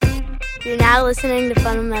You're now listening to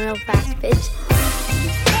Fundamental Fast Pitch.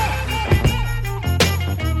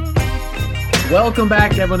 Welcome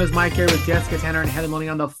back, everyone. It's Mike here with Jessica Tanner and Heather Mooney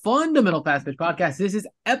on the Fundamental Fast Pitch Podcast. This is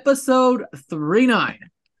episode 39,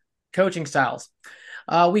 Coaching Styles.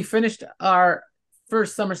 We finished our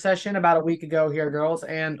first summer session about a week ago here, girls,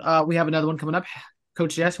 and we have another one coming up.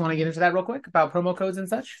 Coach Jess, you want to get into that real quick about promo codes and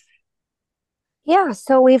such? Yeah,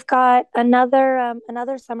 so we've got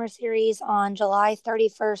another summer series on July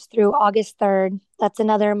 31st through August 3rd. That's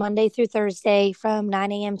another Monday through Thursday from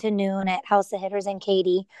 9 a.m. to noon at House of Hitters in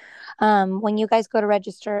Katy. When you guys go to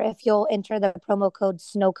register, if you'll enter the promo code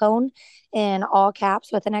SNOWCONE in all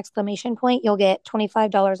caps with an exclamation point, you'll get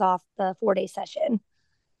 $25 off the 4-day session.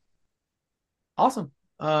 Awesome.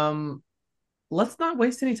 Let's not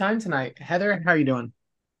waste any time tonight. Heather, how are you doing?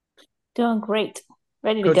 Doing great.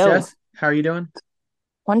 Ready Coach to go. Jess, how are you doing?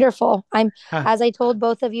 Wonderful. As I told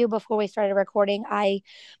both of you before we started recording,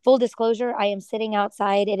 full disclosure, I am sitting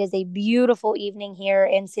outside. It is a beautiful evening here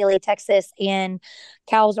in Sealy, Texas, and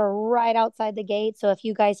cows are right outside the gate. So if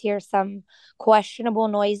you guys hear some questionable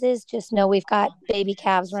noises, just know we've got baby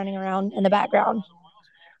calves running around in the background.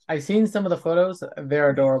 I've seen some of the photos. They're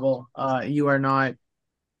adorable. You are not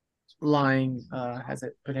lying as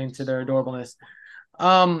it pertains to their adorableness.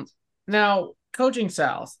 Now, coaching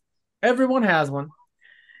styles. Everyone has one.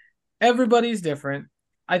 Everybody's different.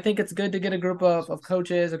 I think it's good to get a group of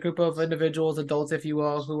coaches, a group of individuals, adults, if you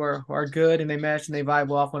will, who are good and they mesh and they vibe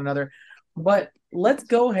well off one another. But let's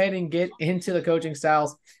go ahead and get into the coaching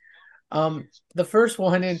styles. The first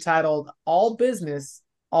one entitled All Business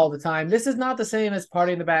All the Time. This is not the same as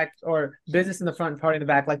Party in the Back or Business in the Front and Party in the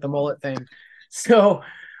Back, like the mullet thing. So,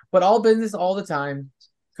 but all business all the time.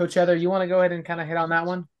 Coach Heather, you want to go ahead and kind of hit on that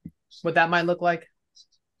one? What that might look like?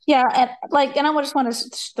 Yeah, and I just want to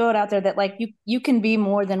throw it out there that you can be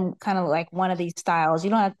more than kind of like one of these styles. You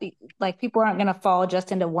don't have to be like, people aren't going to fall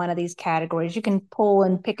just into one of these categories. You can pull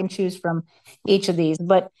and pick and choose from each of these.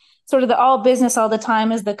 But sort of the all business all the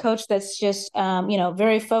time is the coach that's just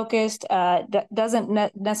very focused,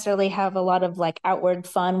 doesn't necessarily have a lot of like outward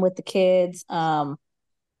fun with the kids.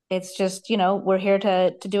 It's just, we're here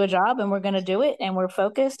to do a job and we're going to do it, and we're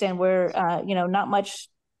focused, and we're not much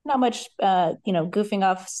goofing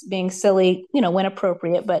off, being silly, when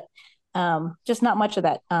appropriate, but just not much of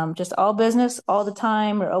that. Just all business all the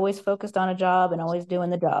time. We're always focused on a job and always doing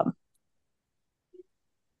the job.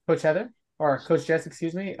 Coach Heather or Coach Jess,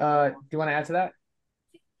 excuse me. Do you want to add to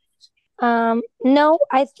that? No,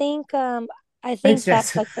 I think Thanks,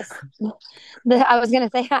 that's Jess. like this. I was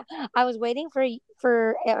gonna say I was waiting for.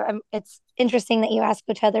 It's interesting that you asked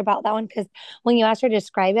Coach Heather about that one, because when you asked her to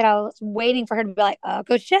describe it, I was waiting for her to be like,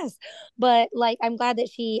 Coach Jess. But like, I'm glad that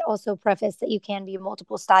she also prefaced that you can be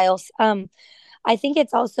multiple styles. I think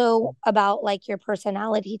it's also about like your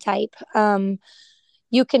personality type.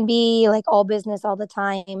 You can be like all business all the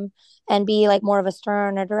time and be like more of a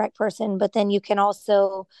stern or direct person, but then you can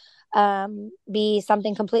also be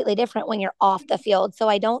something completely different when you're off the field. So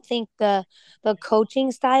I don't think the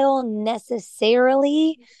coaching style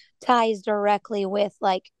necessarily ties directly with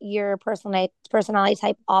like your personality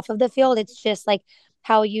type off of the field. It's just like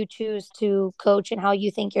how you choose to coach and how you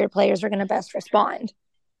think your players are going to best respond.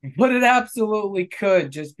 But it absolutely could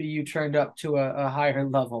just be you turned up to a higher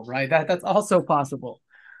level, right? That's also possible.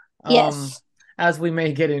 Yes. As we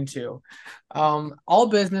may get into. All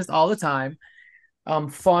business all the time.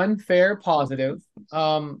 Fun, fair, positive. This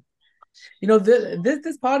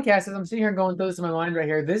podcast, as I'm sitting here going through this in my mind right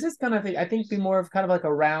here, this is gonna I think be more of kind of like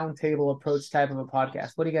a round table approach type of a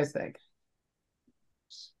podcast. What do you guys think?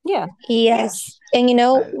 Yeah. Yes. And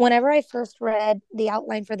whenever I first read the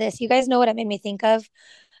outline for this, you guys know what it made me think of?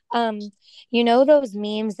 um those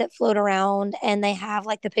memes that float around and they have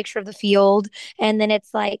like the picture of the field, and then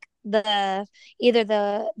it's like either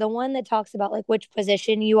the one that talks about like which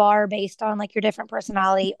position you are based on like your different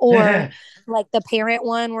personality, or like the parent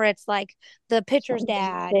one where it's like the pitcher's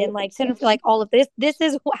dad and like center, like all of this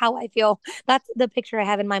is how I feel. That's the picture I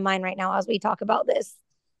have in my mind right now as we talk about this.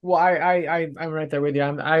 Well, I'm right there with you.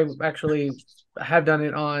 I actually have done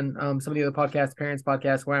it on some of the other podcasts, parents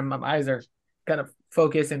podcasts, where my eyes are kind of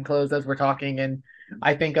focused and closed as we're talking, and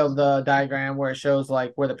I think of the diagram where it shows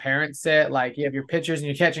like where the parents sit, like you have your pitchers and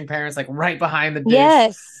your catching parents like right behind the dish,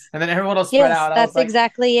 Yes. and then everyone will spread Yes, out. that's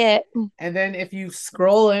exactly it. And then if you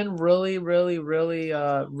scroll in really, really, really,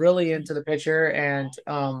 really into the picture, and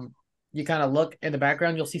you kind of look in the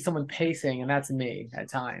background, you'll see someone pacing, and that's me at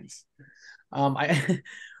times. I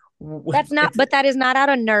But that is not out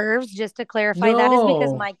of nerves, just to clarify. That is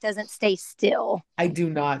because No, Mike doesn't stay still. I do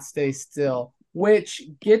not stay still, which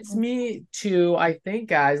gets me to, I think,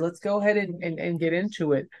 guys, let's go ahead and get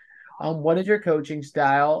into it. What is your coaching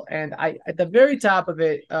style? And I, at the very top of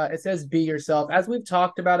it, it says be yourself. As we've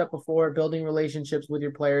talked about it before, building relationships with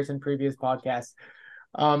your players in previous podcasts.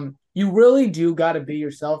 You really do got to be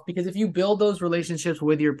yourself, because if you build those relationships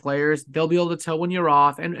with your players, they'll be able to tell when you're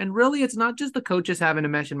off. And really, it's not just the coaches having to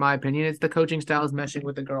mesh, in my opinion. It's the coaching styles meshing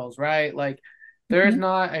with the girls, right? Like, there is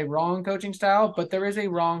not a wrong coaching style, but there is a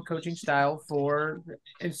wrong coaching style for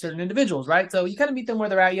certain individuals, right? So you kind of meet them where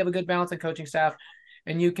they're at. You have a good balance in coaching staff,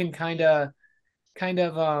 and you can kind of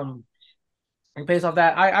based off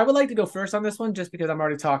that. I would like to go first on this one just because I'm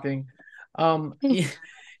already talking.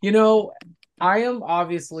 You know, I am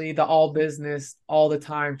obviously the all business all the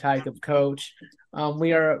time type of coach.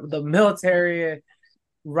 We are the military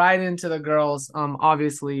right into the girls.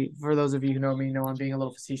 Obviously, for those of you who know me, know I'm being a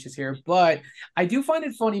little facetious here, but I do find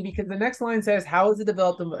it funny because the next line says, "How has it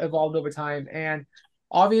developed and evolved over time?" And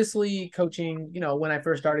obviously, coaching, when I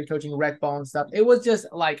first started coaching rec ball and stuff, it was just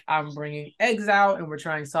like I'm bringing eggs out and we're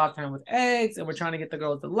trying soft time with eggs and we're trying to get the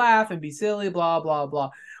girls to laugh and be silly, blah blah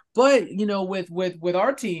blah. But with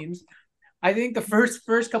our teams, I think the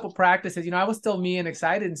first couple practices, I was still me and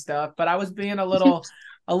excited and stuff, but I was being a little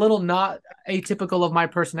not atypical of my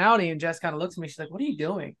personality. And Jess kind of looks at me. She's like, "What are you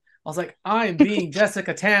doing?" I was like, "I'm being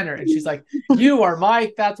Jessica Tanner." And she's like, "You are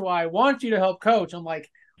Mike. That's why I want you to help coach." I'm like,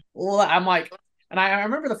 and I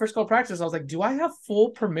remember the first couple practices, I was like, "Do I have full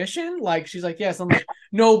permission?" Like, she's like, "Yes." I'm like,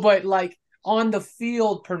 "No, but like on the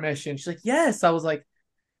field permission." She's like, "Yes." I was like,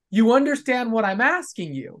 "You understand what I'm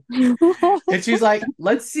asking you?" And she's like,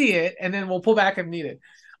 "Let's see it, and then we'll pull back if needed."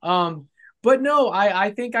 But no, I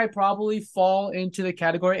think I probably fall into the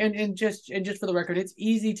category, and just for the record, it's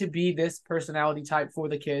easy to be this personality type for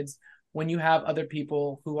the kids when you have other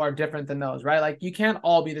people who are different than those, right? Like, you can't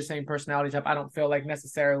all be the same personality type, I don't feel like,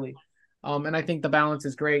 necessarily. And I think the balance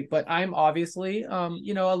is great, but I'm obviously a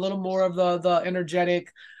little more of the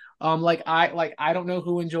energetic. I don't know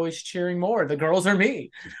who enjoys cheering more, the girls or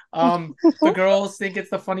me. The girls think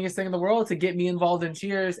it's the funniest thing in the world to get me involved in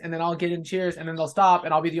cheers, and then I'll get in cheers, and then they'll stop,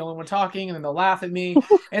 and I'll be the only one talking, and then they'll laugh at me,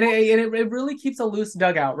 and it really keeps a loose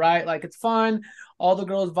dugout, right? Like, it's fun. All the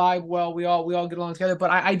girls vibe well. We all get along together.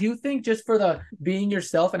 But I do think, just for the being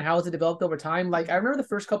yourself and how has it developed over time. Like, I remember the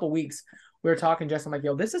first couple weeks we were talking, Jess. I'm like,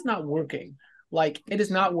 "Yo, this is not working. Like, it is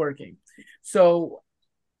not working." So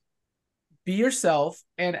be yourself.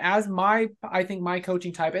 And as I think my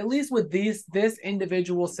coaching type, at least with this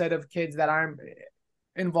individual set of kids that I'm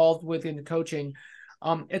involved with in coaching,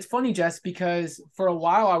 it's funny, Jess, because for a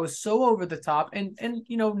while I was so over the top, and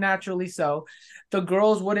naturally so, the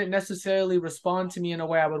girls wouldn't necessarily respond to me in a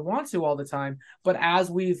way I would want to all the time. But as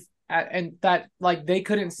we've and that, like, they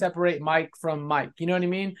couldn't separate Mike from Mike, you know what I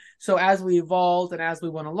mean? So as we evolved and as we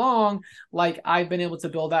went along, like, I've been able to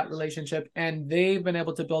build that relationship, and they've been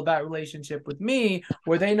able to build that relationship with me,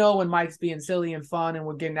 where they know when Mike's being silly and fun and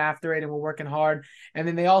we're getting after it and we're working hard. And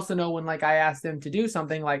then they also know when, like, I ask them to do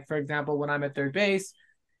something, like, for example, when I'm at third base,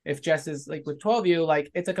 if Jess is like with 12U, like,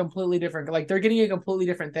 it's a completely different, like, they're getting a completely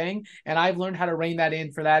different thing. And I've learned how to rein that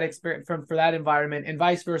in for that experience, for that environment, and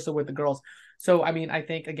vice versa with the girls. So, I mean, I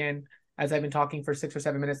think, again, as I've been talking for 6 or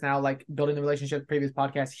 7 minutes now, like, building the relationship, previous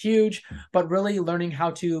podcast, huge, but really learning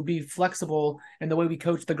how to be flexible in the way we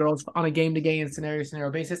coach the girls on a game-to-game and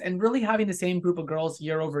scenario basis, and really having the same group of girls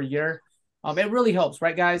year over year. It really helps,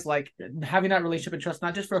 right, guys? Like, having that relationship and trust,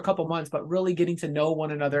 not just for a couple months, but really getting to know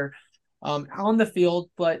one another on the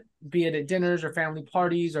field, but be it at dinners or family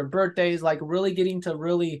parties or birthdays, like, really getting to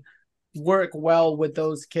really work well with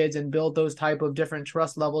those kids and build those type of different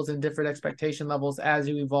trust levels and different expectation levels as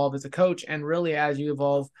you evolve as a coach, and really as you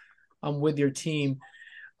evolve with your team.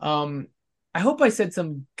 I hope I said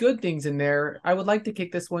some good things in there. I would like to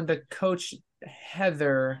kick this one to Coach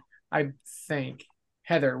Heather. I think,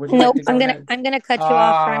 Heather, would you Nope, like to go ahead? I'm gonna cut you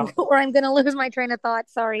off, or I'm gonna lose my train of thought.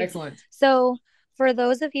 Sorry. Excellent. So for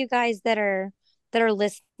those of you guys that are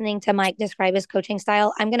listening to Mike describe his coaching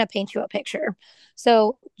style, I'm gonna paint you a picture.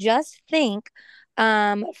 So just think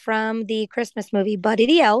from the Christmas movie Buddy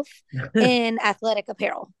the Elf in athletic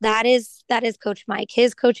apparel. That is Coach Mike.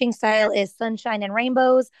 His coaching style is sunshine and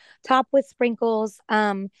rainbows, top with sprinkles.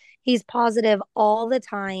 He's positive all the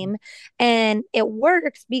time, and it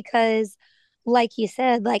works because, like he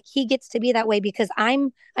said, like, he gets to be that way because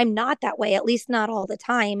I'm not that way, at least not all the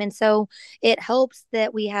time. And so it helps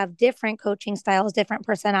that we have different coaching styles, different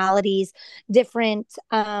personalities, different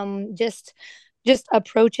just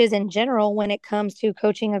approaches in general when it comes to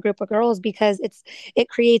coaching a group of girls, because it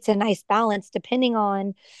creates a nice balance depending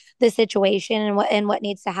on the situation and what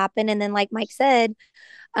needs to happen. And then, like Mike said,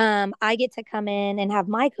 I get to come in and have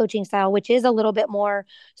my coaching style, which is a little bit more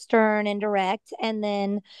stern and direct. And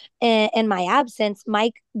then in my absence,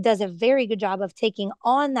 Mike does a very good job of taking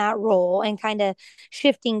on that role and kind of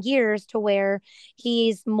shifting gears to where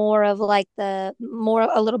he's more of like a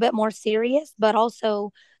little bit more serious, but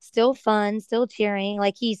also still fun, still cheering.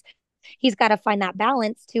 Like he's got to find that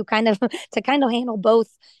balance to kind of handle both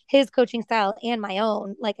his coaching style and my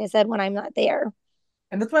own, like I said, when I'm not there.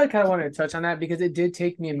 And that's why I kind of wanted to touch on that, because it did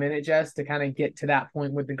take me a minute, Jess, to kind of get to that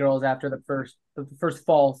point with the girls after the first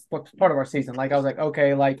fall part of our season. Like I was like,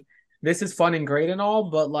 okay, like this is fun and great and all,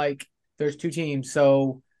 but like there's two teams,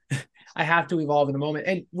 so I have to evolve in the moment.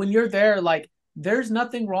 And when you're there, like there's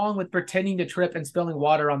nothing wrong with pretending to trip and spilling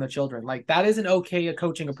water on the children. Like that is an okay a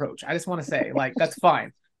coaching approach. I just want to say, like that's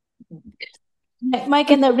fine. Mike,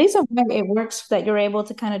 and the reason why it works that you're able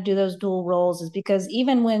to kind of do those dual roles is because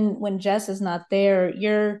even when Jess is not there,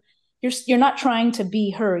 you're not trying to be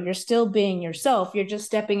her. You're still being yourself. You're just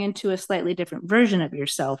stepping into a slightly different version of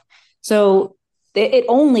yourself. So it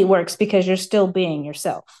only works because you're still being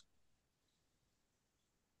yourself.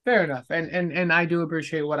 Fair enough. And I do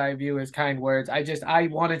appreciate what I view as kind words. I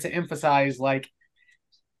wanted to emphasize, like,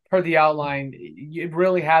 per the outline, it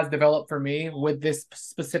really has developed for me with this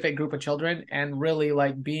specific group of children, and really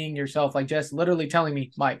like being yourself, like just literally telling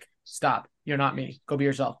me, Mike, stop. You're not me. Go be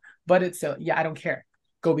yourself. But it's still, yeah, I don't care.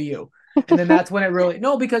 Go be you. And then that's when it really,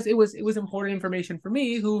 no, because it was important information for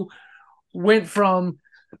me, who went from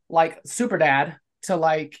like super dad to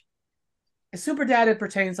like super dad. It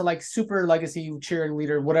pertains to like super legacy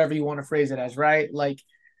cheerleader, whatever you want to phrase it as, right? Like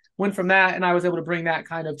went from that, and I was able to bring that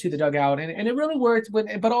kind of to the dugout, and it really worked.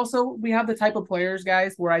 But also we have the type of players,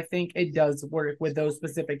 guys, where I think it does work with those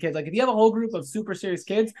specific kids. Like if you have a whole group of super serious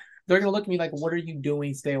kids, they're gonna look at me like, "What are you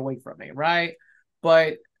doing? Stay away from me!" Right?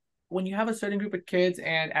 But when you have a certain group of kids,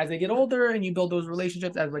 and as they get older, and you build those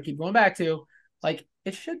relationships, as I keep going back to, like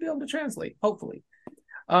it should be able to translate, hopefully.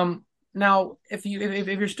 Now, if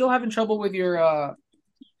you're still having trouble with your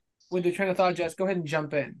train of thought, Jess, go ahead and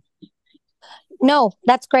jump in. No,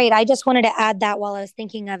 that's great. I just wanted to add that while I was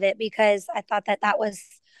thinking of it, because I thought that was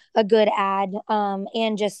a good add.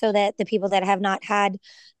 And just so that the people that have not had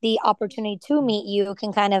the opportunity to meet you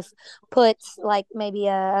can kind of put like maybe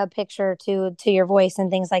a picture to your voice and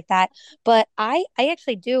things like that. But I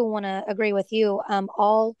actually do want to agree with you.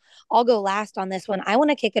 I'll go last on this one. I want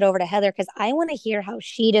to kick it over to Heather because I want to hear how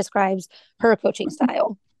she describes her coaching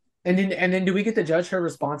style. And then do we get to judge her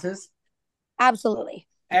responses? Absolutely.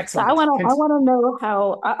 So Excellent. I want to know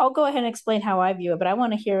how I'll go ahead and explain how I view it, but I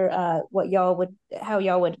want to hear how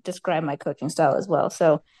y'all would describe my coaching style as well.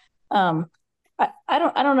 So, I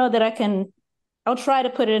don't know that I can. I'll try to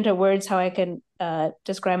put it into words how I can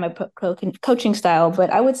describe my coaching style, but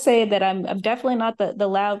I would say that I'm definitely not the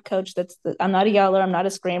loud coach. I'm not a yeller. I'm not a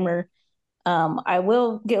screamer. I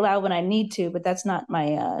will get loud when I need to, but that's not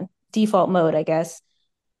my default mode, I guess.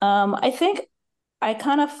 I think I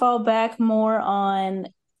kind of fall back more on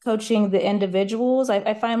coaching the individuals.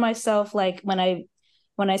 I find myself like when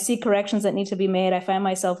I see corrections that need to be made, I find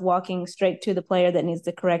myself walking straight to the player that needs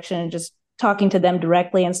the correction and just talking to them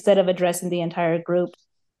directly instead of addressing the entire group.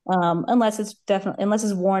 Unless it's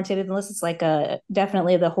warranted, unless it's like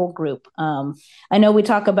definitely the whole group. I know we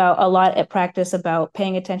talk about a lot at practice about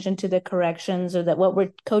paying attention to the corrections, or that what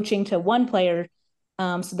we're coaching to one player,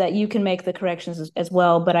 so that you can make the corrections as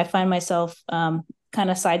well. But I find myself kind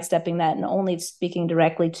of sidestepping that and only speaking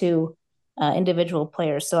directly to individual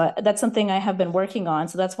players. So that's something I have been working on.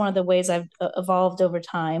 So that's one of the ways I've evolved over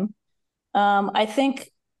time. I think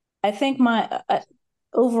my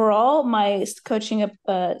overall my coaching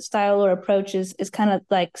style or approach is kind of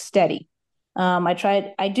like steady.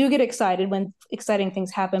 I do get excited when exciting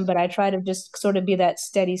things happen, but I try to just sort of be that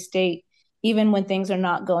steady state even when things are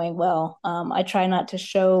not going well. I try not to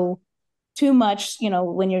show too much,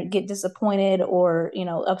 when you get disappointed or,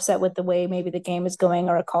 upset with the way maybe the game is going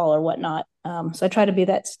or a call or whatnot. So I try to be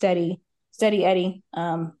that steady Eddie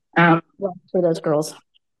for those girls.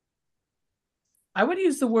 I would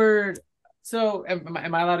use the word. So am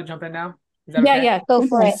I allowed to jump in now? Is that Yeah, okay? yeah, Go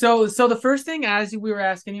for it. So the first thing, as we were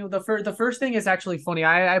asking you, the first thing is actually funny.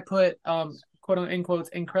 I put quote in quotes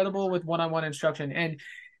incredible with one-on-one instruction, and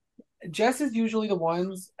Jess is usually the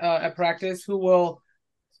ones at practice who will.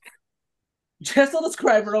 Jess will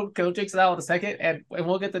describe her own coaching style in a second, and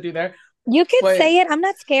we'll get to do there. You can say it. I'm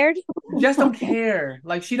not scared. Jess don't care.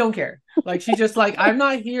 Like she don't care. Like she's just like, I'm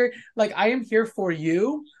not here. Like I am here for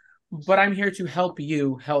you, but I'm here to help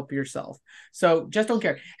you help yourself. So just don't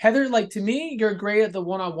care. Heather, like to me, you're great at the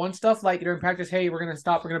one-on-one stuff. Like during practice, hey, we're gonna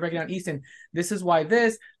stop. We're gonna break it down. Easton, this is why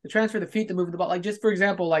the transfer, the feet, the move of the ball. Like just for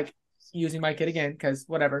example, like using my kid again, because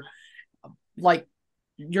whatever, like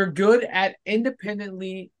you're good at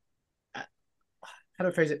independently, how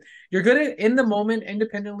to phrase it, you're good at in the moment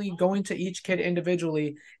independently going to each kid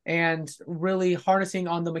individually and really harnessing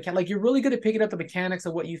on the like you're really good at picking up the mechanics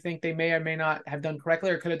of what you think they may or may not have done correctly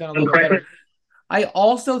or could have done a little bit better. I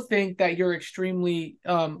also think that you're extremely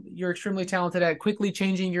talented at quickly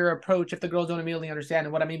changing your approach if the girls don't immediately understand.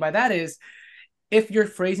 And what I mean by that is, if you're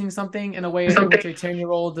phrasing something in a way in which a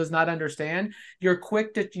 10-year-old does not understand, you're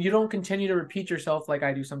quick to, you don't continue to repeat yourself like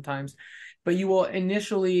I do sometimes, but you will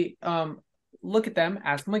initially look at them,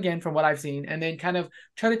 ask them again from what I've seen, and then kind of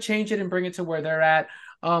try to change it and bring it to where they're at.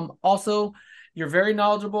 Also, you're very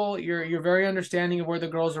knowledgeable. You're very understanding of where the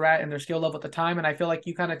girls are at and their skill level at the time. And I feel like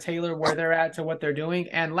you kind of tailor where they're at to what they're doing.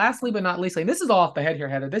 And lastly, but not leastly, and this is all off the head here,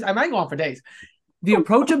 Heather. I might go on for days. The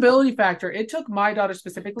approachability factor, it took my daughter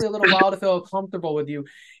specifically a little while to feel comfortable with you,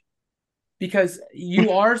 because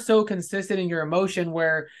you are so consistent in your emotion,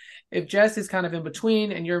 where if Jess is kind of in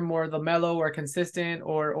between and you're more the mellow or consistent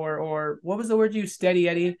or what was the word you, steady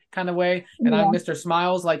Eddie kind of way, and I'm Mr.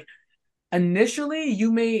 Smiles, like initially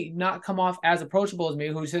you may not come off as approachable as me,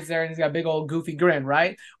 who sits there and he's got a big old goofy grin,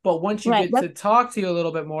 right? But once you get to talk to you a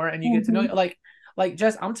little bit more and you get to know, like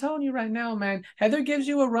Jess, I'm telling you right now, man, Heather gives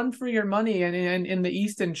you a run for your money and in the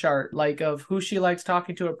Easton chart, like of who she likes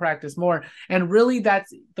talking to at practice more. And really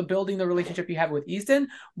that's the building the relationship you have with Easton,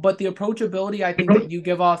 but the approachability I think that you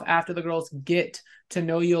give off after the girls get to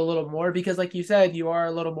know you a little more, because like you said, you are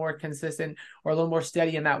a little more consistent or a little more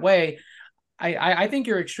steady in that way. I think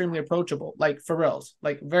you're extremely approachable, like for reals,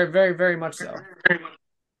 like very, very, very much so.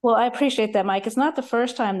 Well, I appreciate that, Mike. It's not the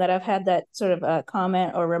first time that I've had that sort of a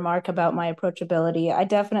comment or remark about my approachability. It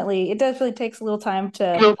definitely takes a little time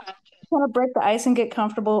to kind of break the ice and get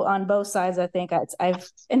comfortable on both sides. I think I've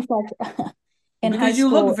in fact, in high school, you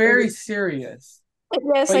look very serious.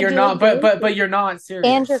 Yes, but you're not. But you're not serious,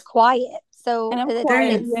 and you're quiet. So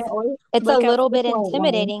it's a little bit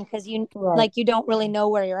intimidating because you like you don't really know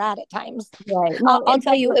where you're at times. Right. I'll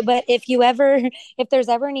tell you, but if there's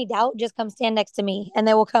ever any doubt, just come stand next to me and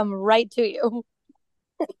they will come right to you.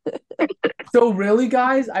 So really,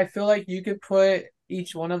 guys, I feel like you could put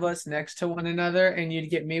each one of us next to one another and you'd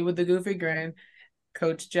get me with the goofy grin,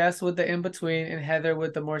 Coach Jess with the in-between, and Heather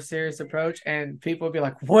with the more serious approach, and people would be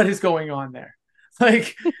like, what is going on there?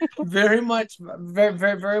 Like very much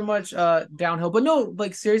downhill. But no,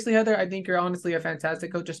 like seriously, Heather, I think you're honestly a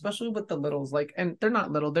fantastic coach, especially with the littles. Like, and they're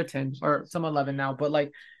not little, they're 10 or some 11 now, but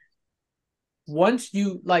like once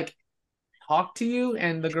you like talk to you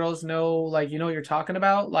and the girls know, like, you know what you're talking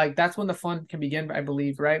about, like that's when the fun can begin, I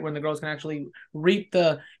believe, right? When the girls can actually reap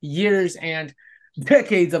the years and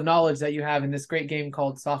decades of knowledge that you have in this great game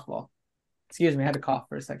called softball. Excuse me, I had to cough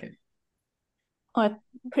for a second. Oh, I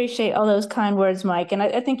appreciate all those kind words, Mike. And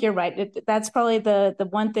I think you're right. That's probably the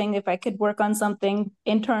one thing, if I could work on something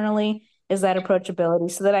internally, is that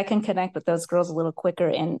approachability, so that I can connect with those girls a little quicker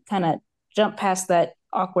and kind of jump past that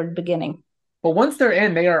awkward beginning. But once they're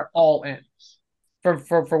in, they are all in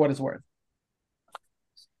for what it's worth.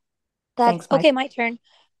 Thanks, okay, my turn.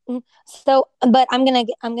 So, but I'm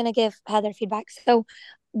gonna give Heather feedback. So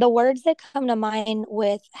the words that come to mind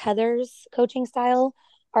with Heather's coaching style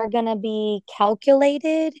are going to be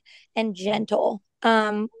calculated and gentle.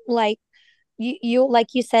 Like you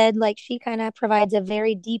like you said, like she kind of provides a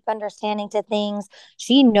very deep understanding to things.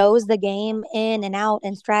 She knows the game in and out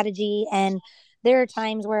and strategy. And there are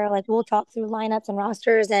times where like we'll talk through lineups and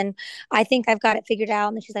rosters and I think I've got it figured out.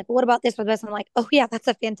 And then she's like, well, what about this or this? I'm like, oh yeah, that's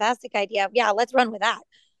a fantastic idea. Yeah, let's run with that.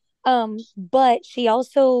 But she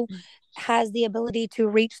also has the ability to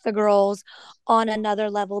reach the girls on another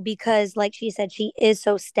level because like she said, she is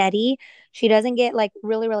so steady. She doesn't get like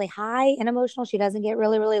really, really high and emotional. She doesn't get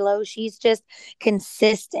really, really low. She's just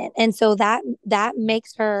consistent. And so that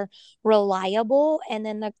makes her reliable. And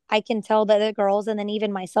then I can tell that the girls, and then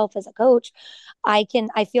even myself as a coach, I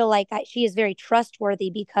feel like she is very trustworthy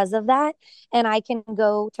because of that. And I can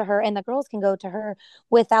go to her and the girls can go to her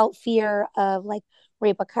without fear of like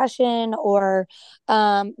repercussion or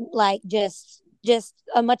like just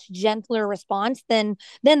a much gentler response than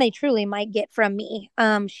they truly might get from me.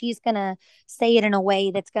 She's gonna say it in a way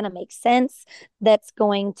that's gonna make sense, that's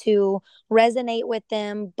going to resonate with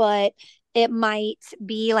them, but it might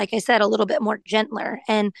be, like I said, a little bit more gentler.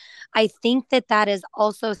 And I think that is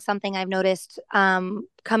also something I've noticed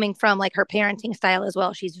coming from like her parenting style as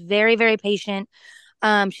well. She's very, very patient.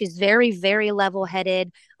 She's very, very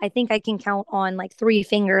level-headed. I think I can count on like 3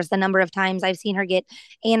 fingers the number of times I've seen her get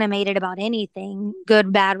animated about anything,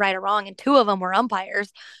 good, bad, right, or wrong. And 2 of them were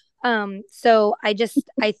umpires. So I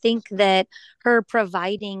think that her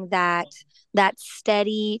providing that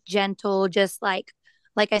steady, gentle, just like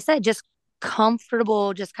I said, just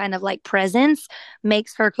comfortable, just kind of like presence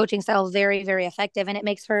makes her coaching style very, very effective. And it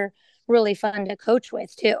makes her really fun to coach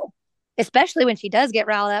with too. Especially when she does get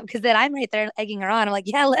riled up, because then I'm right there egging her on. I'm like,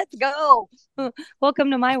 yeah, let's go.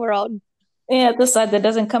 Welcome to my world. Yeah, the side that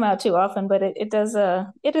doesn't come out too often, but it does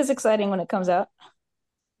it is exciting when it comes out.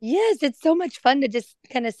 Yes, it's so much fun to just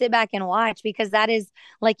kind of sit back and watch, because that is,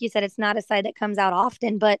 like you said, it's not a side that comes out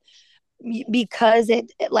often, but because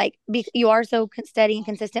you are so steady and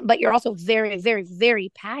consistent, but you're also very, very,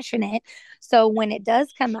 very passionate. So when it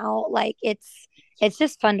does come out, like it's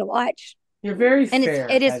just fun to watch. You're very And fair,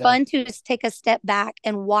 it is Hedda. fun to just take a step back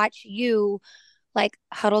and watch you like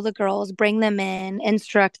huddle the girls, bring them in,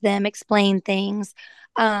 instruct them, explain things.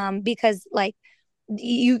 Because like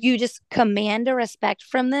you just command a respect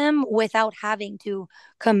from them without having to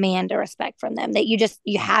command a respect from them, that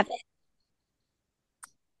you have it.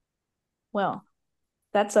 Well,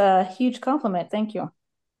 that's a huge compliment. Thank you.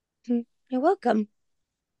 You're welcome.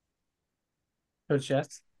 Coach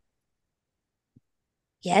Jess,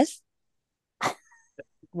 Yes.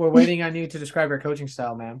 we're waiting on you to describe your coaching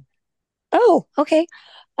style, ma'am. Oh, okay.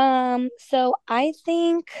 So I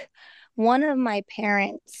think one of my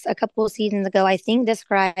parents a couple of seasons ago, I think,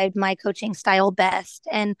 described my coaching style best.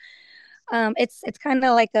 And it's kind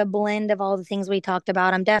of like a blend of all the things we talked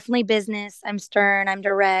about. I'm definitely business. I'm stern. I'm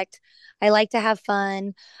direct. I like to have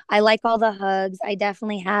fun. I like all the hugs. I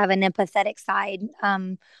definitely have an empathetic side.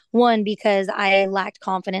 One, because I lacked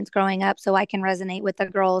confidence growing up, so I can resonate with the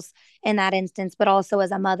girls in that instance. But also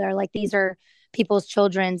as a mother, like these are people's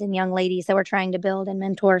children's and young ladies that we're trying to build and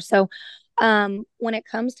mentor. So when it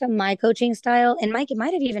comes to my coaching style, and Mike, it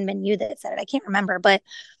might have even been you that said it. I can't remember, but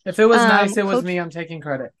if it was nice, it was me. I'm taking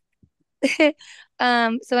credit. So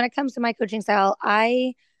when it comes to my coaching style,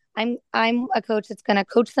 I'm a coach that's gonna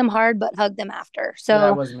coach them hard but hug them after. So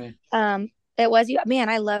that was me. It was you, man.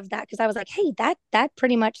 I love that, because I was like, hey, that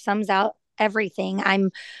pretty much sums out everything.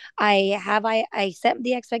 I set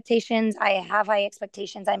the expectations. I have high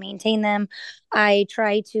expectations. I maintain them. I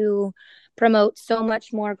try to promote so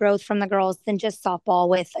much more growth from the girls than just softball,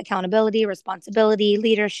 with accountability, responsibility,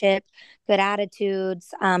 leadership, good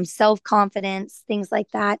attitudes, self-confidence, things like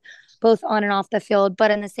that, both on and off the field.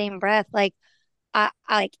 But in the same breath, like I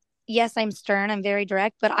like, yes, I'm stern, I'm very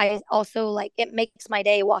direct, but I also like, it makes my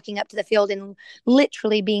day walking up to the field and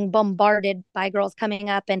literally being bombarded by girls coming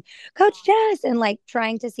up and Coach Jess, and like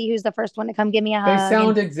trying to see who's the first one to come give me a hug. They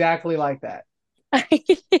sound exactly like that.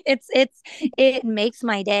 It makes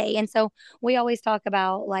my day. And so we always talk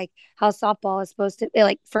about like how softball is supposed to be,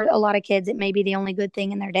 like, for a lot of kids it may be the only good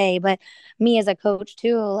thing in their day, but me as a coach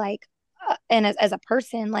too, like and as a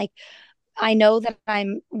person, like I know that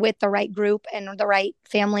I'm with the right group and the right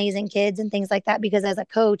families and kids and things like that, because as a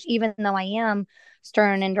coach, even though I am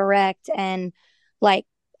stern and direct and like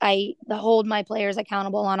I hold my players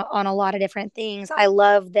accountable on a lot of different things, I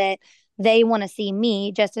love that they want to see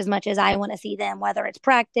me just as much as I want to see them, whether it's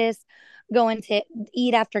practice, going to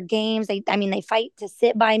eat after games. I mean, they fight to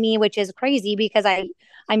sit by me, which is crazy because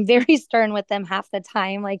I'm very stern with them half the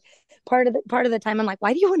time. Like part of the time I'm like,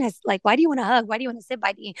 why do you want to hug? Why do you want to sit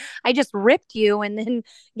by me? I just ripped you and then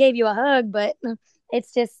gave you a hug. But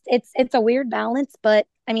it's just it's a weird balance. But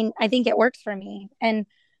I mean, I think it works for me. And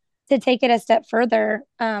to take it a step further,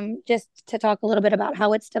 just to talk a little bit about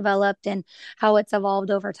how it's developed and how it's evolved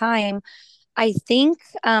over time, I think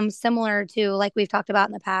similar to like we've talked about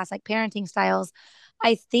in the past, like parenting styles,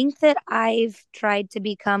 I think that I've tried to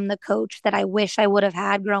become the coach that I wish I would have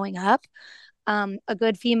had growing up, a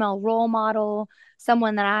good female role model,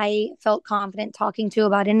 someone that I felt confident talking to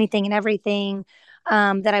about anything and everything,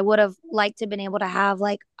 that I would have liked to have been able to have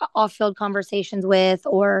like off-field conversations with,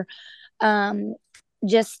 or um,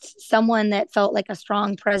 just someone that felt like a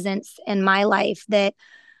strong presence in my life, that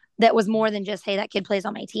was more than just, hey, that kid plays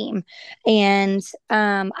on my team. And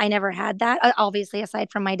I never had that, obviously,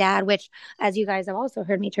 aside from my dad, which, as you guys have also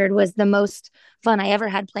heard me turd, was the most fun I ever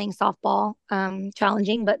had playing softball.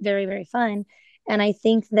 Challenging but very, very fun. And I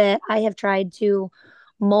think that I have tried to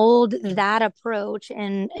mold that approach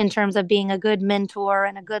in terms of being a good mentor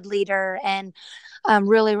and a good leader, and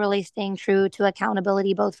really, really staying true to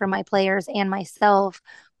accountability, both for my players and myself,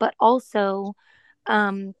 but also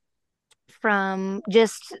um, from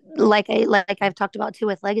just like I've talked about too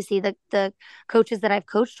with legacy, the coaches that I've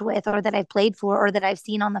coached with or that I've played for or that I've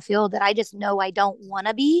seen on the field that I just know I don't want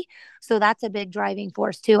to be. So that's a big driving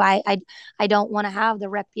force too. I don't want to have the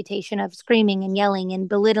reputation of screaming and yelling and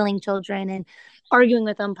belittling children and arguing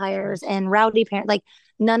with umpires and rowdy parents. Like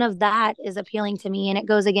none of that is appealing to me, and it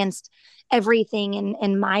goes against everything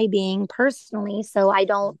in my being personally. So I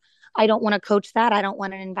don't want to coach that. I don't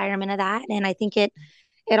want an environment of that. And I think it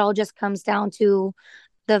all just comes down to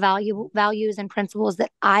the values and principles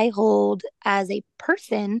that I hold as a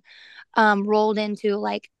person, rolled into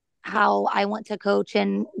like how I want to coach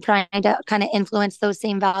and trying to kind of influence those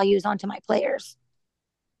same values onto my players.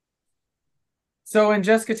 So in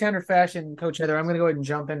Jessica Tanner fashion, Coach Heather, I'm going to go ahead and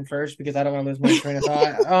jump in first because I don't want to lose my train of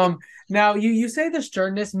thought. Now you say the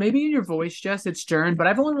sternness, maybe in your voice, Jess, it's stern, but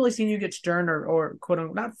I've only really seen you get stern or quote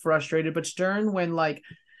unquote not frustrated, but stern when like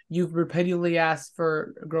you've repeatedly asked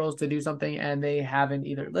for girls to do something and they haven't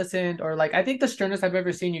either listened or like I think the sternness I've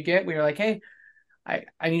ever seen you get where you're like, hey, I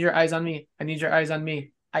need your eyes on me. I need your eyes on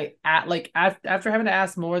me. After having to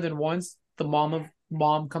ask more than once, the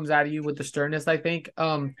mom comes out of you with the sternness, I think.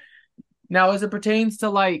 Now, as it pertains to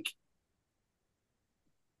like,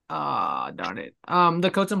 darn it,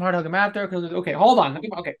 the coach them hard, hug him after. Okay, hold on.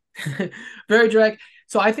 Okay, very direct.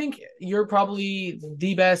 So I think you're probably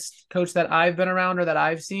the best coach that I've been around or that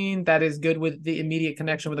I've seen that is good with the immediate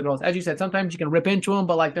connection with the girls. As you said, sometimes you can rip into them,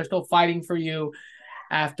 but like they're still fighting for you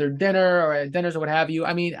after dinner or at dinners or what have you.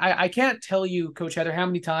 I mean, I can't tell you, Coach Heather, how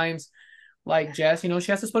many times like Jess, she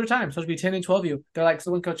has to split her time. So it'll be 10 and 12 of you. They're like,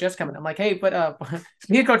 so when Coach Jess coming? I'm like, hey, but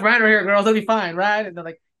me and Coach Ryan are here, girls. They'll be fine, right? And they're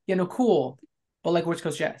like, cool. But like, where's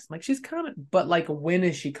Coach Jess? I'm like, she's coming. But like, when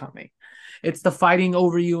is she coming? It's the fighting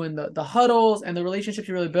over you and the huddles and the relationships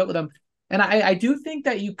you really built with them. And I do think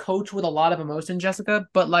that you coach with a lot of emotion, Jessica,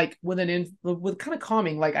 but like with kind of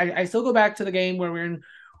calming. Like I still go back to the game where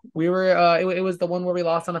it was the one where we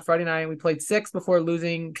lost on a Friday night and we played 6 before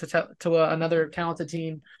losing to another talented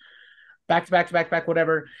team back to back to back to back,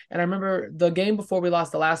 whatever. And I remember the game before we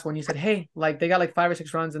lost the last one, you said, hey, like they got like 5 or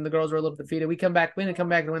 6 runs and the girls were a little defeated. We didn't come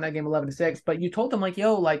back and win that game 11-6. But you told them like,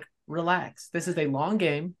 yo, like relax. This is a long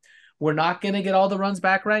game. We're not going to get all the runs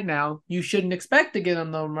back right now. You shouldn't expect to get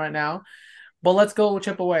them right now, but let's go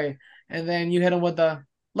chip away. And then you hit them with the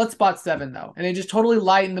let's spot 7 though. And it just totally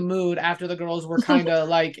lightened the mood after the girls were kind of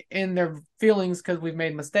like in their feelings because we've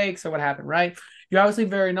made mistakes or what happened, right? You're obviously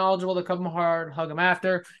very knowledgeable to come hard, hug them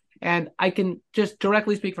after. And I can just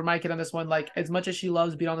directly speak for my kid on this one. Like, as much as she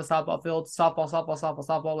loves being on the softball field,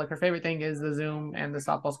 softball, like her favorite thing is the Zoom and the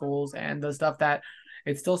softball schools and the stuff that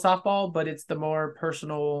it's still softball, but it's the more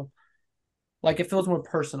personal, like it feels more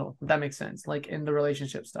personal, if that makes sense, like in the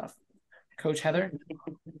relationship stuff. Coach Heather?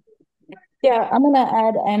 Yeah, I'm going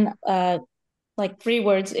to add like 3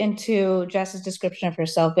 words into Jess's description of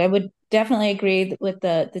herself. I would definitely agree with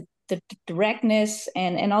the directness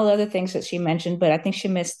and all the other things that she mentioned, but I think she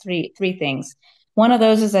missed three things. One of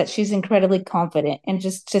those is that she's incredibly confident, and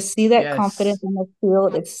just to see that confidence in the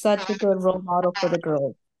field, it's such a good role model for the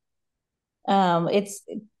girls. It's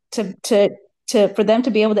for them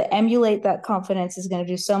to be able to emulate that confidence is going to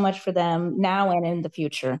do so much for them now and in the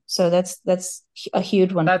future. So that's a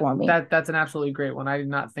huge one for me. That's an absolutely great one. I did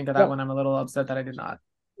not think of that one. I'm a little upset that I did not.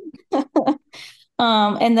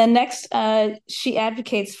 And then next, she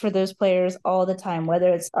advocates for those players all the time,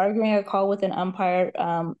 whether it's arguing a call with an umpire,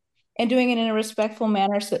 and doing it in a respectful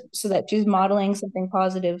manner so that she's modeling something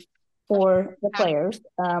positive for the players.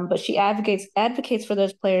 But she advocates for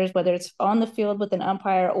those players, whether it's on the field with an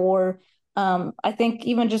umpire or I think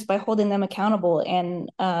even just by holding them accountable and,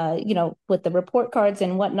 with the report cards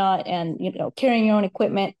and whatnot and, carrying your own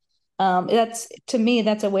equipment. To me,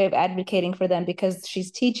 that's a way of advocating for them because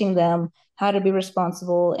she's teaching them how to be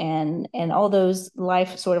responsible and all those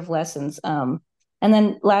life sort of lessons. And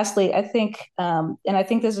then lastly, I think, and I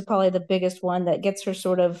think this is probably the biggest one that gets her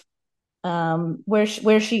sort of where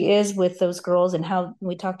she is with those girls, and how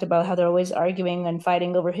we talked about how they're always arguing and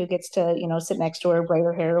fighting over who gets to, sit next to her, braid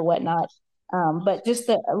her hair or whatnot. But just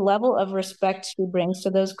the level of respect she brings to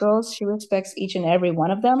those girls, she respects each and every one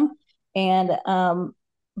of them. And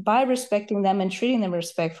by respecting them and treating them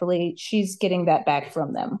respectfully, she's getting that back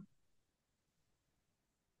from them.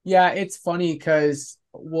 Yeah, it's funny because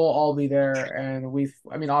we'll all be there, and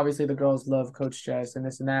obviously the girls love Coach Jess and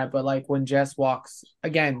this and that, but like when Jess walks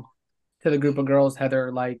again to the group of girls,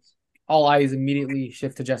 Heather, like all eyes immediately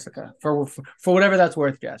shift to Jessica for whatever that's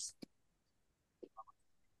worth, Jess.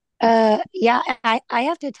 Yeah, I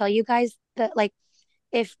have to tell you guys that like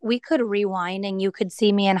if we could rewind and you could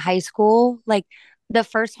see me in high school, like the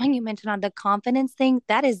first one you mentioned on the confidence thing,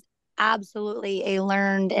 that is absolutely a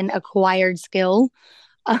learned and acquired skill.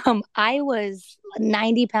 I was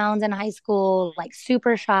 90 pounds in high school, like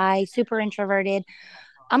super shy, super introverted.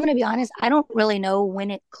 I'm going to be honest, I don't really know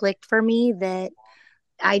when it clicked for me that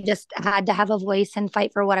I just had to have a voice and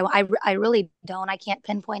fight for what I really don't. I can't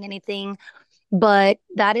pinpoint anything. But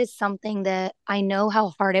that is something that I know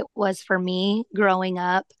how hard it was for me growing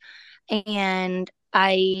up. And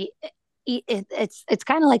it's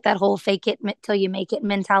kind of like that whole fake it till you make it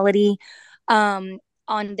mentality. Um,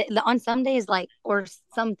 on some days, like, or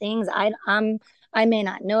some things, I may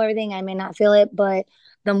not know everything, I may not feel it, but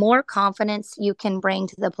the more confidence you can bring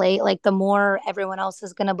to the plate, like the more everyone else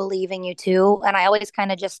is going to believe in you too. And I always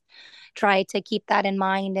kind of just try to keep that in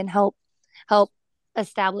mind and help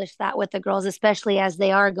establish that with the girls, especially as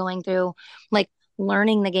they are going through like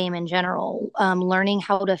learning the game in general, learning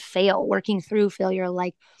how to fail, working through failure,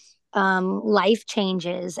 like life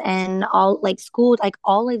changes and all, like school, like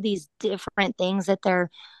all of these different things that they're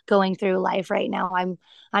going through life right now.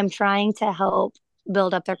 I'm trying to help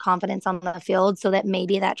build up their confidence on the field so that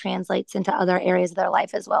maybe that translates into other areas of their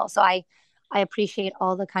life as well. So I appreciate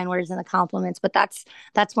all the kind words and the compliments, but that's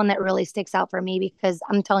one that really sticks out for me because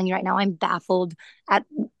I'm telling you right now, I'm baffled at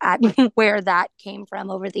at where that came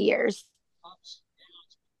from over the years.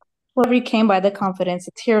 Whoever you came by the confidence,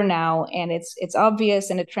 it's here now, and it's obvious,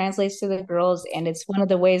 and it translates to the girls, and it's one of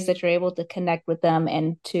the ways that you're able to connect with them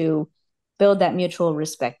and to build that mutual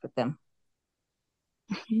respect with them.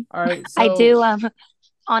 All right, I so do.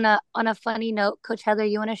 On a funny note, Coach Heather,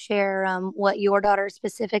 you want to share what your daughter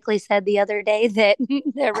specifically said the other day that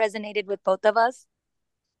that resonated with both of us?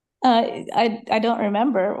 I don't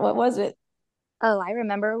remember. What was it? Oh, I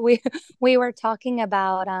remember. We were talking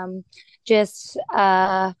about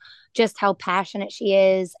just how passionate she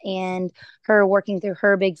is and her working through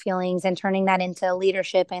her big feelings and turning that into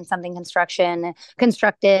leadership and something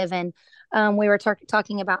constructive. And we were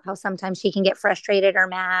talking about how sometimes she can get frustrated or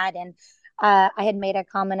mad. And I had made a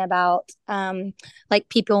comment about like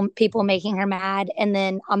people making her mad. And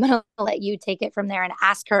then I'm gonna let you take it from there and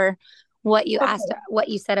ask her Okay. what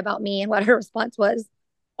you said about me and what her response was.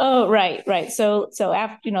 Oh, right, right. So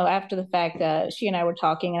after after the fact, she and I were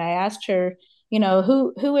talking, and I asked her,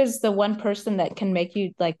 who is the one person that can make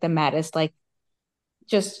you like the maddest, like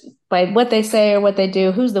just by what they say or what they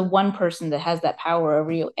do, who's the one person that has that power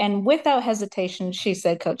over you? And without hesitation, she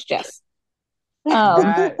said, Coach Jess.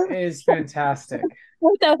 that is fantastic.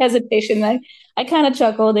 Without hesitation, I kind of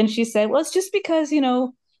chuckled, and she said, well, it's just because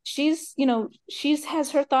she's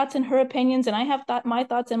has her thoughts and her opinions, and I have my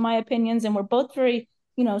thoughts and my opinions, and we're both very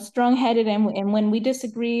strong-headed, and when we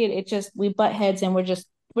disagree, it just we butt heads, and we're just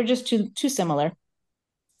too similar.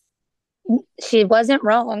 She wasn't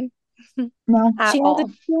wrong No, at all. she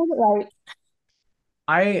has it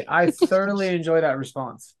right. I thoroughly enjoy that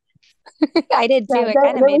response. I did too. Yeah, It kind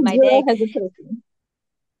of there made was my zero day. hesitation.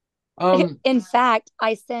 Um, In fact,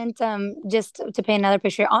 I sent just to paint another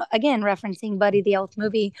picture again, referencing Buddy the Elf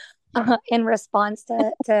movie. In response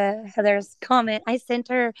to Heather's comment, I sent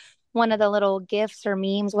her one of the little gifs or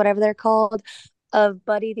memes, whatever they're called, of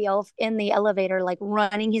Buddy the Elf in the elevator, like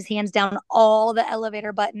running his hands down all the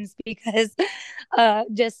elevator buttons because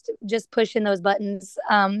just pushing those buttons,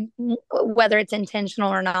 whether it's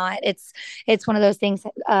intentional or not. It's one of those things.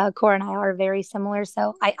 Cora and I are very similar,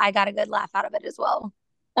 so I got a good laugh out of it as well.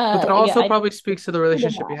 but that Yeah, also I probably speaks to the did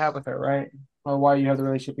relationship you that. have with her, right? Or why you have the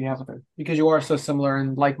relationship you have with her. Because you are so similar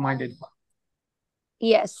and like-minded.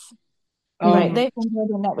 Yes. Right. Um, They've been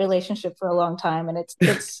building that relationship for a long time, and it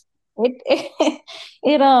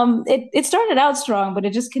started out strong, but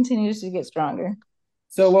it just continues to get stronger.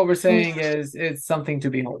 so what we're saying is it's something to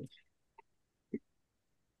behold, Yeah.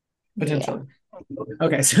 potentially.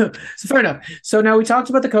 Okay, so fair enough. So now we talked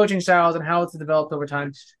about the coaching styles and how it's developed over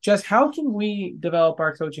time. Just how can we develop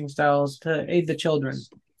our coaching styles to aid the children?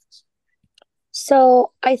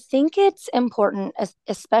 So I think it's important,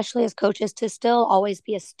 especially as coaches, to still always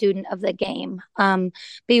be a student of the game.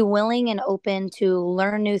 Be willing and open to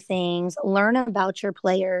learn new things, learn about your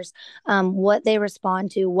players, what they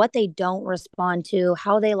respond to, what they don't respond to,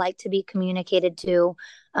 how they like to be communicated to,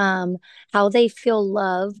 um, how they feel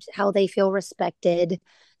loved, how they feel respected.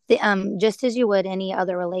 Just as you would any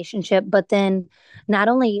other relationship, but then not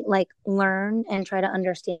only like learn and try to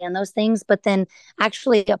understand those things, but then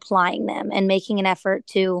actually applying them and making an effort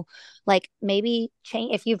to like maybe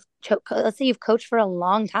change if let's say you've coached for a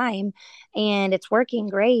long time and it's working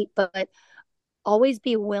great, but always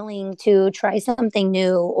be willing to try something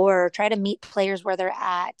new or try to meet players where they're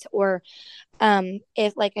at, or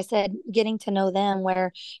if like I said, getting to know them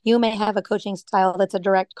where you may have a coaching style that's a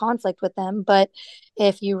direct conflict with them, but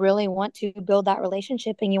if you really want to build that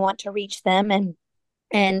relationship and you want to reach them and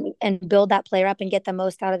build that player up and get the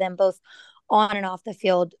most out of them both on and off the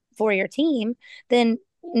field for your team, then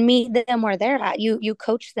meet them where they're at. You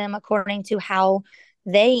coach them according to how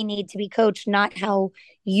they need to be coached, not how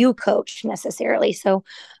you coach necessarily. So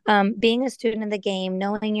being a student of the game,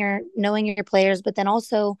 knowing your players, but then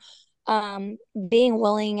also being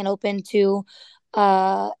willing and open to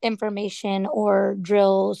information or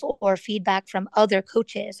drills or feedback from other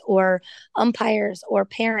coaches or umpires or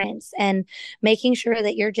parents, and making sure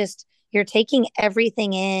that you're taking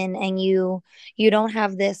everything in, and you don't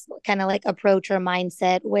have this kind of like approach or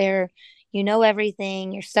mindset where you know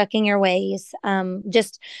everything, you're stuck in your ways.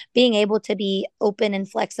 Just being able to be open and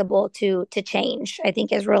flexible to change, I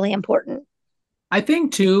think, is really important. I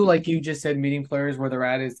think too, like you just said, meeting players where they're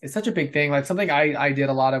at is such a big thing. Like something I did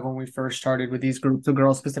a lot of when we first started with these groups of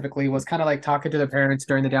girls specifically was kind of like talking to their parents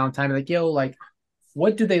during the downtime, like, yo, like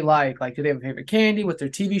what do they like? Like, do they have a favorite candy? What's their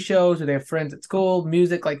TV shows? Do they have friends at school?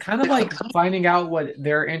 Music? Like kind of like finding out what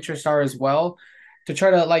their interests are as well, to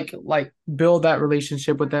try to like build that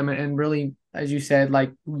relationship with them, and really, as you said,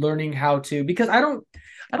 like learning how to, because I don't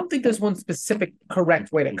think there's one specific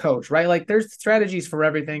correct way to coach, right? Like there's strategies for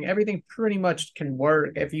everything. Everything pretty much can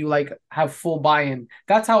work if you like have full buy-in.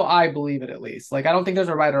 That's how I believe it, at least. Like I don't think there's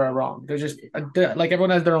a right or a wrong. There's just like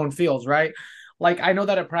everyone has their own feels, right? Like I know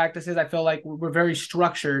that at practices, I feel like we're very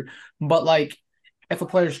structured, but like if a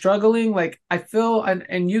player's struggling, like I feel,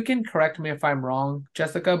 and you can correct me if I'm wrong,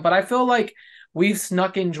 Jessica, but I feel like we've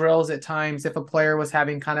snuck in drills at times if a player was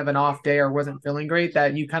having kind of an off day or wasn't feeling great,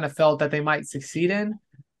 that you kind of felt that they might succeed in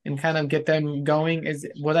and kind of get them going.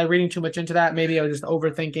 Was I reading too much into that? Maybe I was just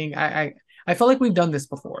overthinking. I felt like we've done this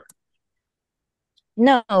before.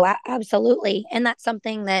 No, absolutely. And that's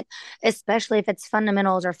something that, especially if it's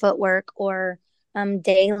fundamentals or footwork or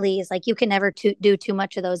dailies, like you can never do too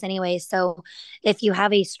much of those anyway. So if you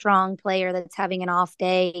have a strong player that's having an off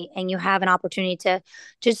day and you have an opportunity to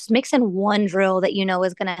just mix in one drill that you know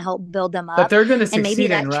is going to help build them That up, they're going to and maybe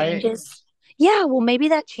succeed in, that right? changes. Yeah, well, maybe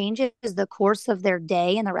that changes the course of their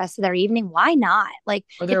day and the rest of their evening. Why not? Like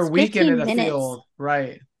Or they're it's weekend in 15 the minutes. field,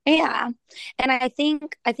 right? Yeah. And I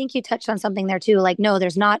think you touched on something there too. Like, no,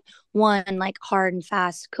 there's not one like hard and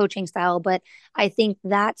fast coaching style, but I think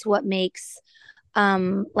that's what makes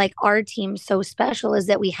like our team so special, is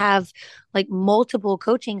that we have like multiple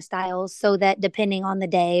coaching styles, so that depending on the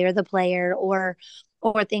day or the player or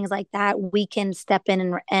things like that, we can step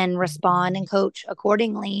in and respond and coach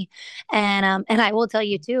accordingly. And I will tell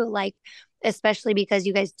you too, like, especially because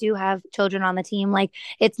you guys do have children on the team, like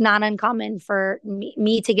it's not uncommon for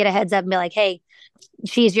me to get a heads up and be like, hey,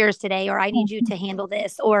 she's yours today, or I need you to handle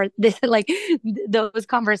this, or this, like those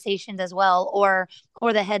conversations as well, or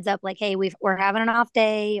the heads up like, hey, we're having an off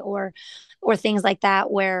day, or things like that,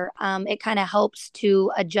 where it kind of helps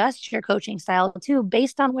to adjust your coaching style too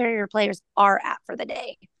based on where your players are at for the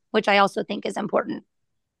day, which I also think is important.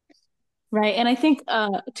 Right. And I think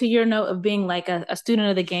to your note of being like a student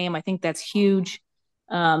of the game, I think that's huge,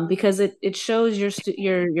 because it shows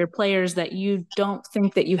your players that you don't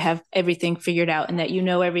think that you have everything figured out and that you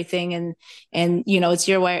know everything, and you know it's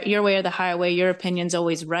your way or the highway. Your opinion's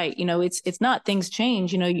always right. You know, it's not, things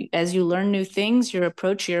change. You know, as you learn new things, your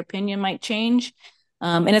approach, your opinion might change,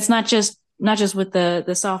 and it's not just with the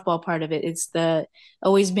softball part of it. It's the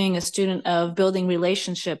always being a student of building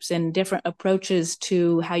relationships and different approaches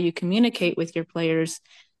to how you communicate with your players.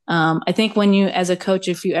 I think when you, as a coach,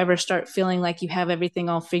 if you ever start feeling like you have everything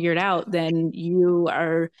all figured out, then you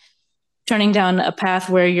are turning down a path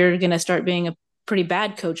where you're going to start being a pretty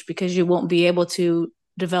bad coach, because you won't be able to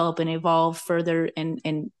develop and evolve further and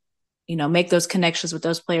you know, make those connections with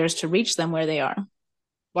those players to reach them where they are.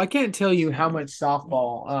 Well, I can't tell you how much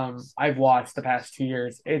softball I've watched the past 2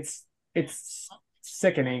 years. It's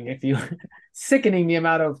sickening, if you sickening the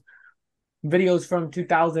amount of videos from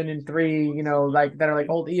 2003, you know, like that are like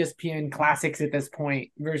old ESPN classics at this point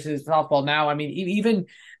versus softball now. I mean, even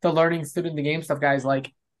the learning student the game stuff, guys,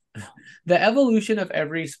 like the evolution of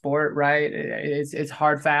every sport, right? It's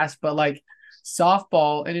hard fast, but like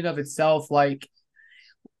softball in and of itself, like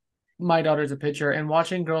my daughter's a pitcher, and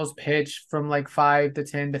watching girls pitch from like 5 to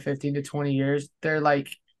 10 to 15 to 20 years, they're like,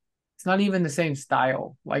 it's not even the same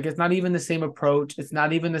style. Like, it's not even the same approach. It's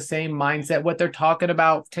not even the same mindset. What they're talking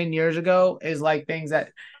about 10 years ago is like things that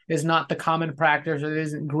is not the common practice, or it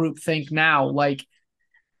isn't group think now. Like,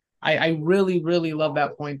 I really, really love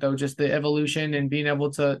that point though, just the evolution and being able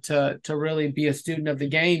to really be a student of the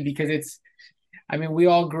game, because I mean, we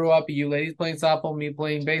all grew up, you ladies playing softball, me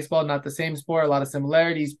playing baseball, not the same sport, a lot of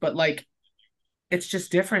similarities, but like it's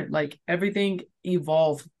just different. Like everything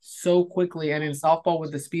evolved so quickly. And in softball,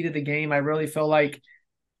 with the speed of the game, I really feel like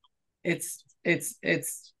it's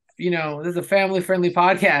you know, this is a family friendly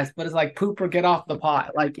podcast, but it's like poop or get off the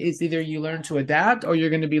pot. Like it's either you learn to adapt or you're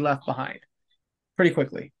going to be left behind pretty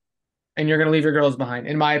quickly. and you're going to leave your girls behind,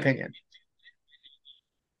 in my opinion.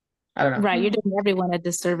 I don't know. Right. You're doing everyone a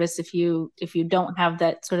disservice if you don't have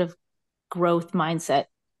that sort of growth mindset.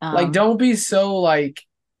 Like, don't be so like,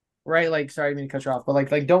 right? Like, sorry, I didn't mean to cut you off, but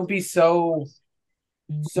like, don't be so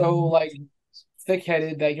like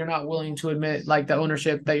thick-headed that you're not willing to admit like the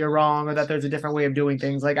ownership that you're wrong or that there's a different way of doing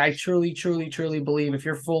things. Like, I truly, truly, truly believe if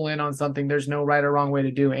you're full in on something, there's no right or wrong way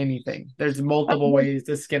to do anything. There's multiple ways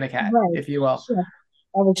to skin a cat, Right. if you will. Yeah.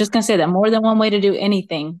 I was just gonna say that more than one way to do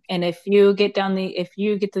anything. And if you get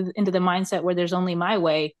into the mindset where there's only my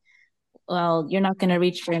way, well, you're not going to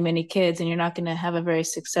reach very many kids, and you're not going to have a very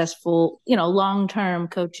successful, long-term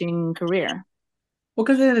coaching career. Well,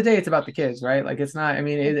 because at the end of the day, it's about the kids, right? Like, it's not. I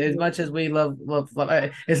mean, as much as we love,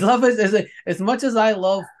 as much as I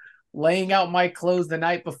love laying out my clothes the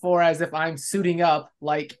night before as if I'm suiting up.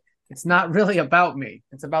 Like, it's not really about me.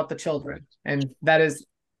 It's about the children, and that is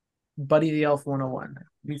Buddy the Elf 101.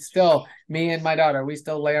 Me and my daughter, we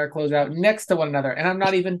still lay our clothes out next to one another, and I'm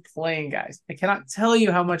not even playing, guys. I cannot tell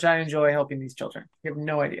you how much I enjoy helping these children. You have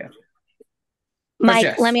no idea. Mike,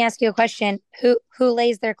 yes. Let me ask you a question. Who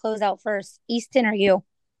lays their clothes out first, Easton or you?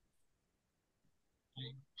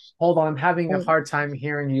 Hold on, I'm having a hard time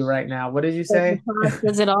hearing you right now. What did you say?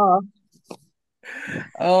 Does it all?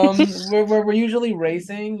 We're usually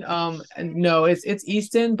racing. No, it's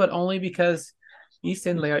Easton, but only because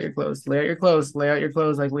Easton, lay out your clothes. Lay out your clothes. Lay out your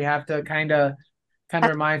clothes. Like, we have to kind of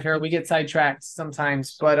remind her. We get sidetracked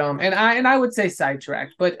sometimes, but and I would say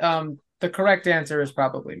sidetracked, but the correct answer is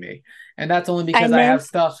probably me, and that's only because I have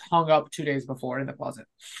stuff hung up 2 days before in the closet.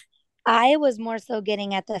 I was more so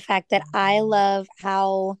getting at the fact that I love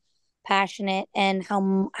how passionate and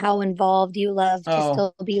how involved you love to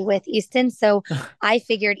still be with Easton. So I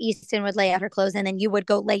figured Easton would lay out her clothes, and then you would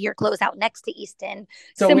go lay your clothes out next to Easton,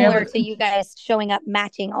 so similar to you guys showing up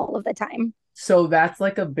matching all of the time. So that's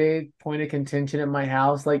like a big point of contention in my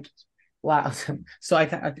house. Like, so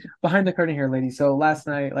I behind the curtain here, ladies. So last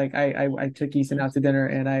night, like, I took Easton out to dinner,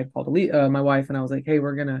 and I called my wife, and I was like, hey,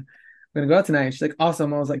 we're gonna go out tonight. And she's like,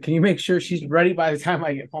 awesome. I was like, can you make sure she's ready by the time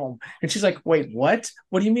I get home? And she's like, wait, what?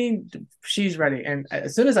 What do you mean she's ready? And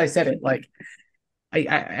as soon as I said it, like,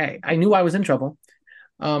 I knew I was in trouble.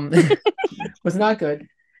 Was not good.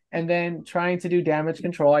 And then trying to do damage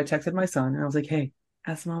control, I texted my son, and I was like, hey,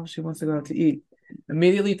 ask mom if she wants to go out to eat.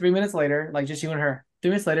 Immediately, 3 minutes later, like, just you and her, 3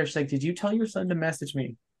 minutes later, she's like, did you tell your son to message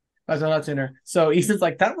me? I was going out to dinner. So Easton's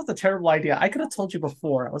like, that was a terrible idea. I could have told you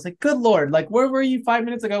before. I was like, good Lord. Like, where were you 5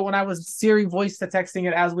 minutes ago when I was Siri voice to texting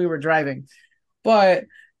it as we were driving? But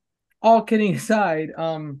all kidding aside,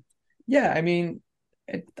 yeah, I mean,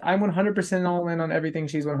 I'm 100% all in on everything.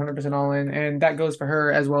 She's 100% all in. And that goes for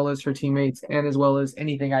her as well as her teammates and as well as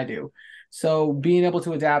anything I do. So being able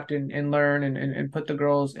to adapt and learn and put the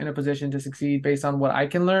girls in a position to succeed based on what I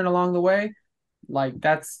can learn along the way, like,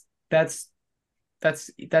 that's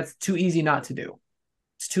too easy not to do.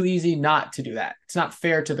 It's too easy not to do that. It's not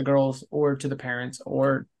fair to the girls or to the parents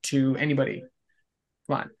or to anybody.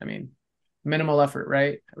 Come on. I mean, minimal effort,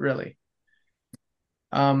 right? Really.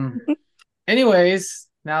 Anyways,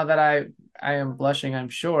 now that I am blushing, I'm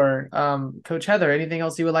sure. Coach Heather, anything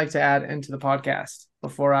else you would like to add into the podcast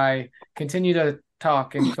before I continue to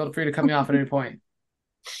talk? And feel free to cut me off at any point.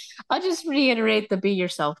 I'll just reiterate the be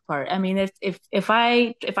yourself part. I mean, if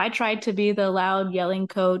I tried to be the loud yelling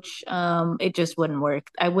coach, it just wouldn't work.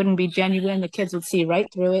 I wouldn't be genuine. The kids would see right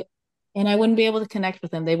through it, and I wouldn't be able to connect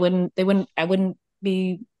with them. I wouldn't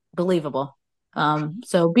be believable.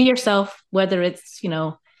 So be yourself, whether it's,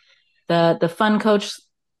 the fun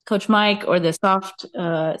coach Mike, or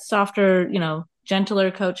the softer,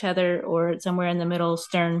 gentler Coach Heather, or somewhere in the middle,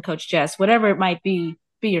 stern Coach Jess, whatever it might be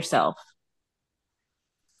yourself.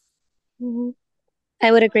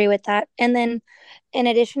 I would agree with that. And then in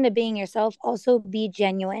addition to being yourself, also be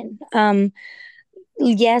genuine.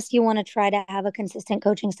 Yes, you want to try to have a consistent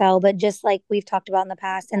coaching style, but just like we've talked about in the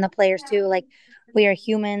past, and the players too, like, we are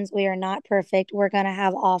humans. We are not perfect. We're going to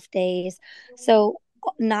have off days. So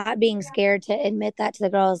not being scared to admit that to the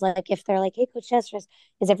girls, like, if they're like, hey, Coach Jess,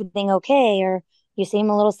 is everything okay? Or you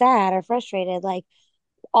seem a little sad or frustrated, like,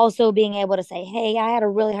 also being able to say, hey, I had a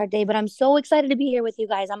really hard day, but I'm so excited to be here with you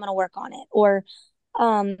guys. I'm going to work on it. Or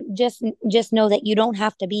just know that you don't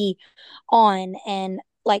have to be on and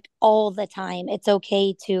like all the time. It's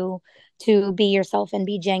okay to be yourself and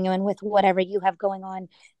be genuine with whatever you have going on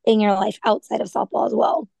in your life outside of softball as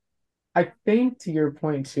well. I think to your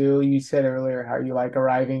point too, you said earlier how you like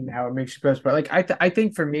arriving, how it makes you best part. Like, I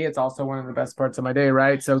think for me, it's also one of the best parts of my day,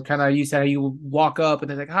 right? So kind of, you said how you walk up and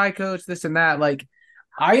they're like, hi, coach, this and that. Like,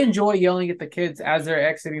 I enjoy yelling at the kids as they're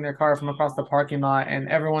exiting their car from across the parking lot, and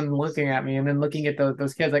everyone looking at me, and then looking at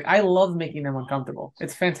those kids. Like, I love making them uncomfortable.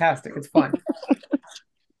 It's fantastic. It's fun.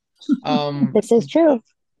 This is true.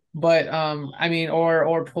 But I mean,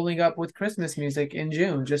 or pulling up with Christmas music in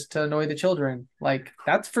June just to annoy the children. Like,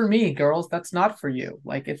 that's for me, girls. That's not for you.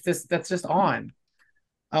 Like, that's just on.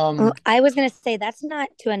 I was going to say that's not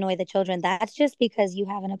to annoy the children. That's just because you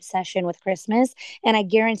have an obsession with Christmas. And I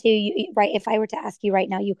guarantee you, right, if I were to ask you right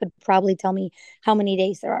now, you could probably tell me how many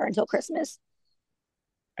days there are until Christmas.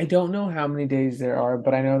 I don't know how many days there are,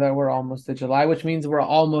 but I know that we're almost to July, which means we're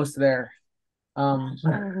almost there.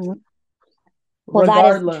 Well, that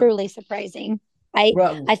is Regardless, truly surprising. I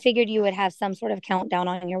re- I figured you would have some sort of countdown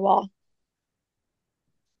on your wall.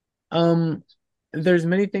 um, there's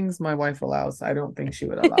many things my wife allows. I don't think she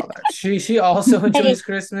would allow that. She also Hey, enjoys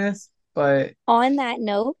Christmas, but on that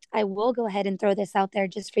note, I will go ahead and throw this out there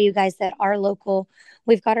just for you guys that are local.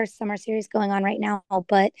 We've got our summer series going on right now,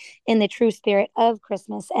 but in the true spirit of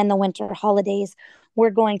Christmas and the winter holidays, we're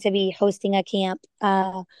going to be hosting a camp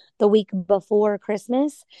the week before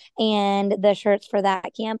Christmas. And the shirts for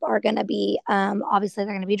that camp are going to be obviously,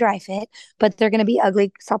 they're going to be dry fit, but they're going to be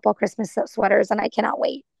ugly softball Christmas sweaters. And I cannot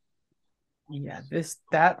wait. yeah,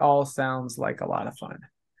 that all sounds like a lot of fun.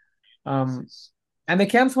 Um, and the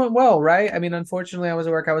camps went well, right? I mean, unfortunately, I was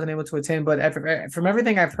at work, I wasn't able to attend, but from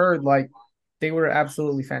everything I've heard, like, they were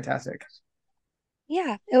absolutely fantastic.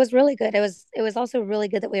 Yeah, it was really good. It was also really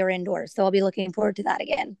good that we were indoors. So I'll be looking forward to that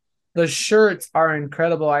again. The shirts are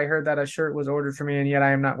incredible. I heard that a shirt was ordered for me, and yet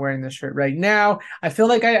I am not wearing this shirt right now. I feel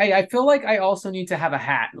like I feel like I also need to have a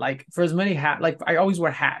hat. Like, for as many like, I always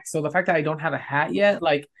wear hats. So the fact that I don't have a hat yet,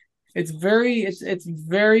 like, it's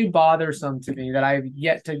very bothersome to me that I've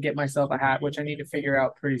yet to get myself a hat, which I need to figure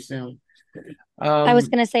out pretty soon. I was Um,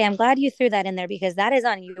 going to say, I'm glad you threw that in there because that is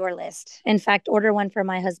on your list. In fact, order one for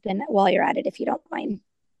my husband while you're at it, if you don't mind.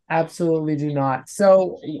 Absolutely do not.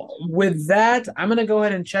 So with that, I'm gonna go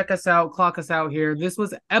ahead and check us out, clock us out here. This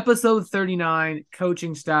was episode 39,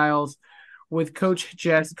 Coaching Styles, with Coach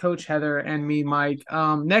Jess, Coach Heather, and me, Mike.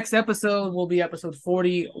 Next episode will be episode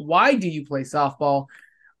 40. Why do you play softball?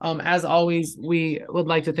 As always, we would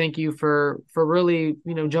like to thank you for really,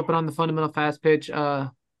 jumping on the fundamental fast pitch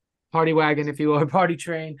party wagon, if you will, or party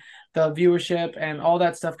train. The viewership and all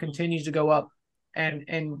that stuff continues to go up. And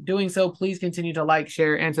in doing so, please continue to like,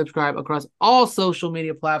 share, and subscribe across all social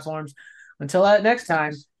media platforms. Until that next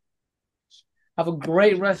time, have a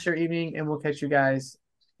great rest of your evening, and we'll catch you guys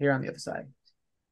here on the other side.